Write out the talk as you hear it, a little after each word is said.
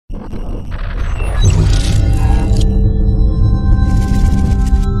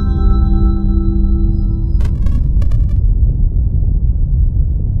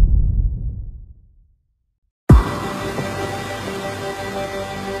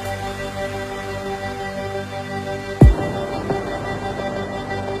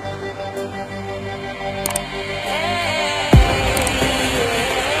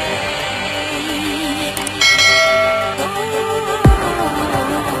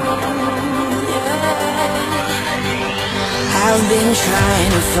I've been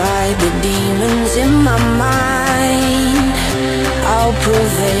trying to fight the demons in my mind. I'll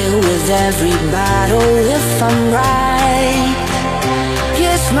prevail with every battle if I'm right.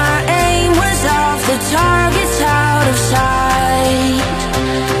 Yes, my aim was off, the target's out of sight.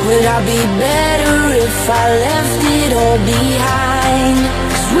 Would I be better if I left it all behind?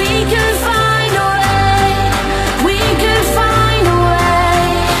 'Cause we can find a way, we can find a way.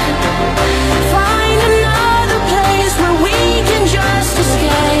 Find another place where we can just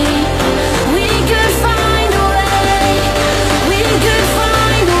escape. We could find a way, we could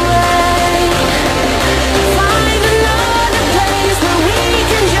find a way. Find another place where we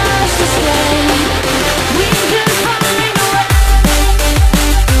can just escape. We could find a way.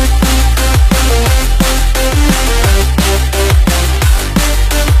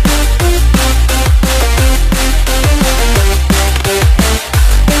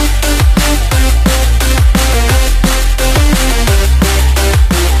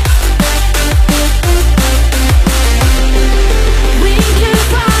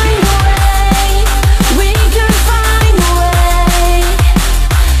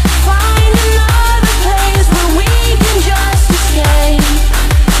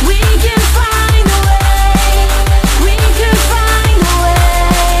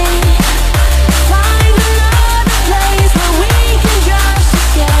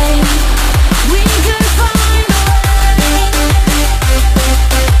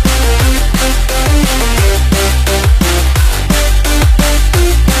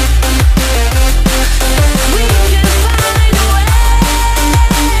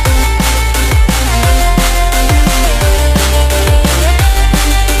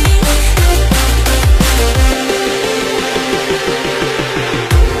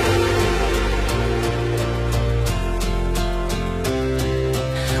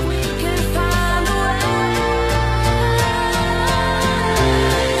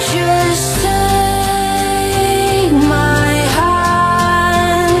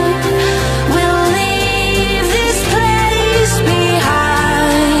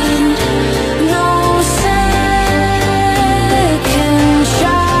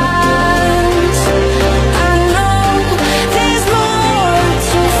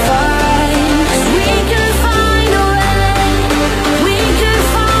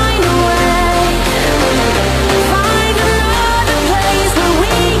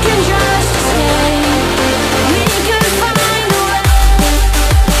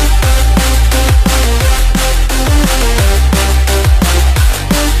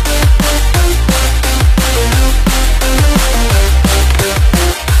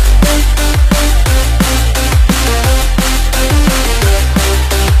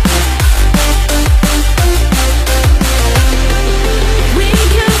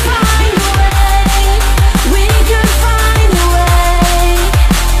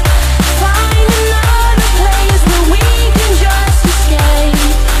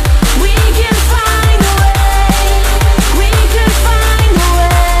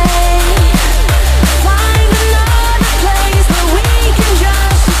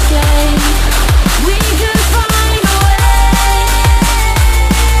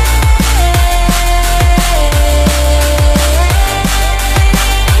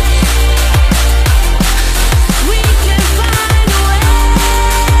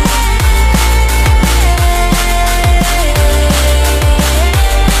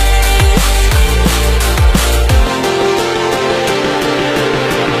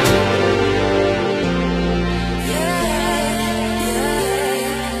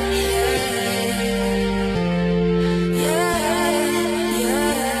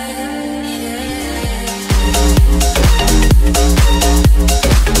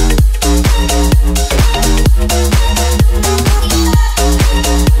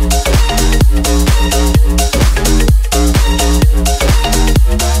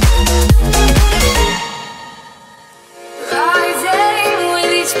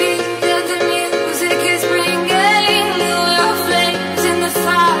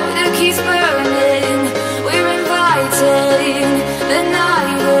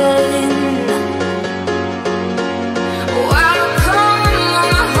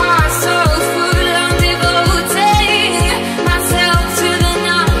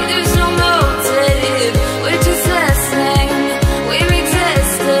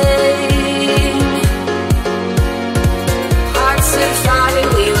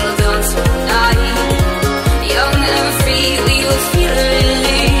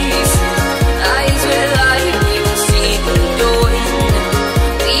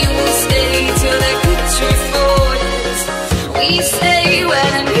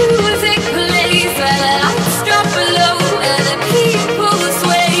 where the music plays, where the lights drop below, where the people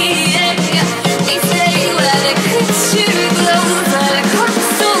sway. We stay where the picture glows, where the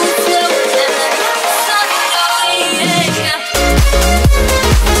crystal flows and the lights on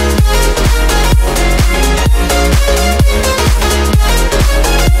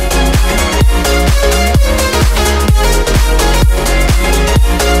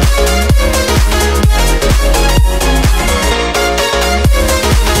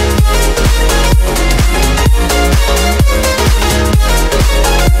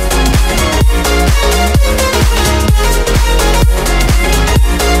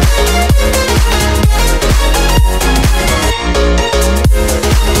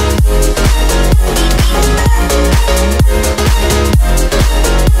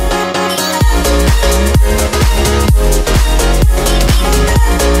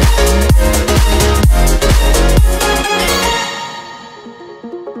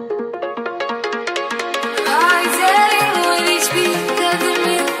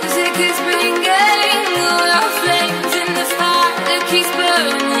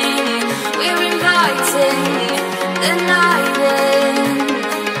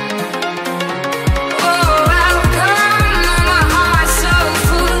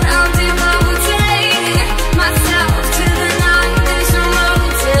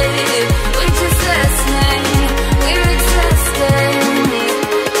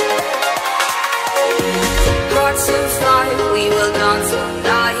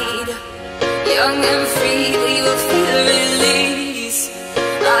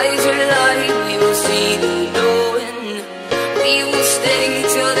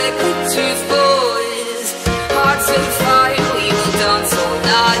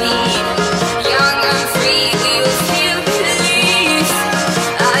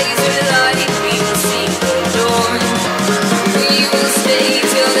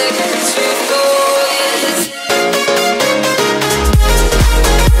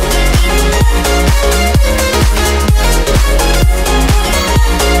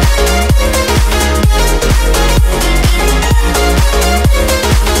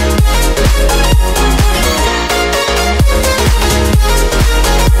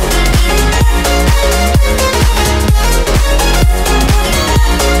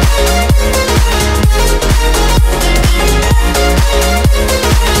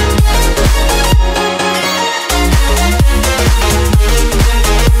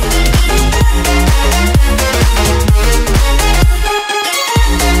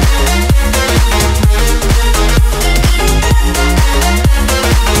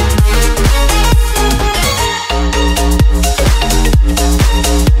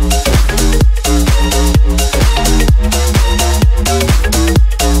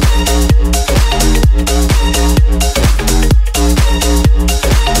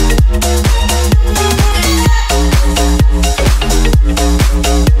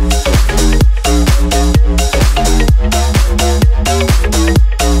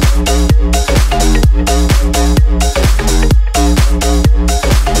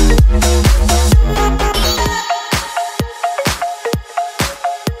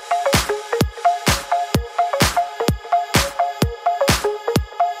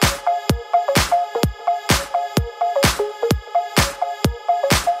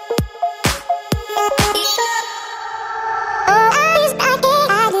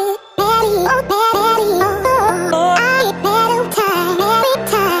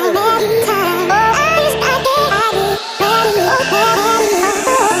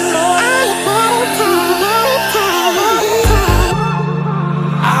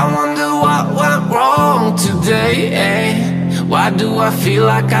Why do I feel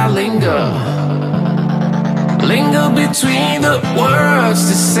like I linger? Linger between the words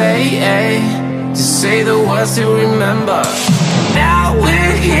to say the words to remember. Now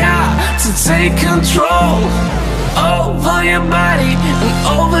we're here to take control over your body and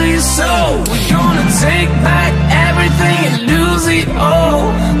over your soul. We're gonna take back everything and lose it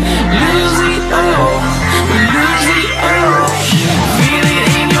all.